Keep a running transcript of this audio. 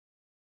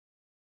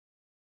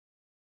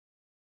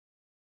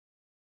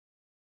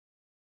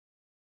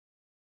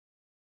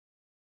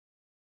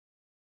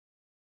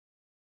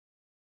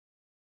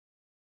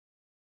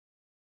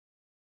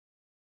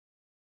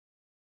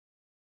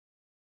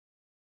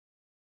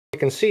You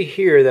can see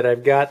here that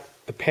I've got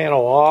the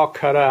panel all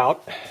cut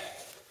out.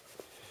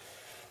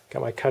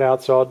 Got my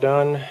cutouts all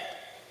done.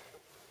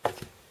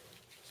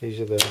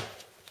 These are the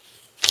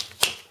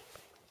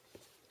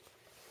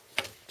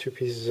two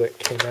pieces that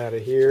came out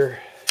of here.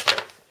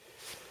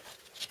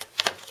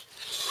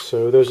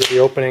 So those are the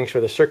openings for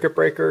the circuit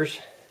breakers.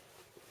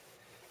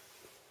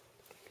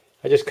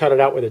 I just cut it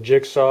out with a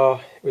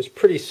jigsaw. It was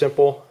pretty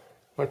simple,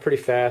 went pretty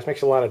fast,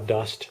 makes a lot of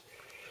dust.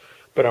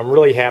 But I'm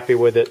really happy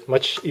with it.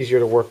 Much easier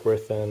to work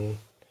with than,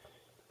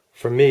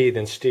 for me,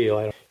 than steel.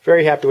 I'm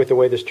very happy with the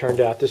way this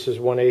turned out. This is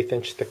 1/8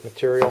 inch thick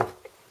material.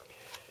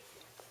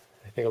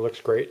 I think it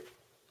looks great.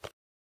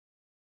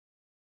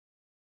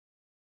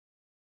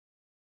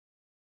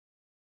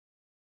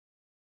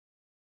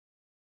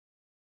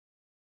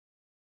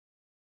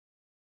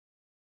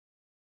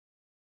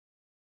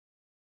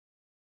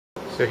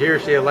 So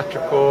here's the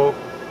electrical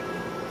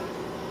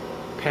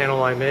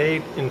panel I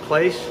made in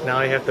place. Now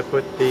I have to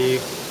put the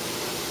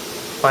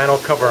final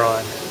cover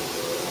on.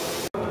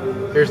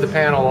 Here's the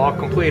panel all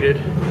completed.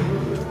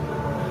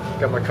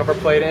 Got my cover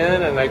plate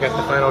in and I got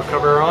the final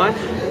cover on.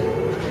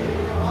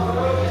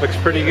 Looks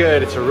pretty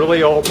good. It's a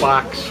really old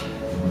box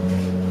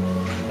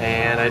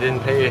and I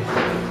didn't pay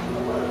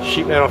a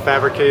sheet metal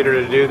fabricator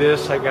to do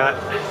this. I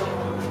got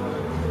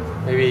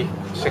maybe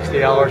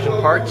 $60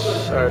 in parts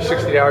or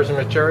 $60 in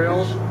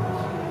materials,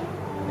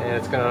 and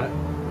it's gonna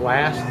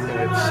last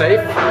and it's safe.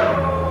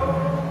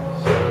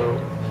 So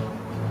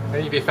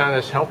maybe if you found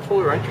this helpful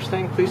or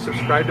interesting, please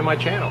subscribe to my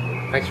channel.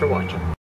 Thanks for watching.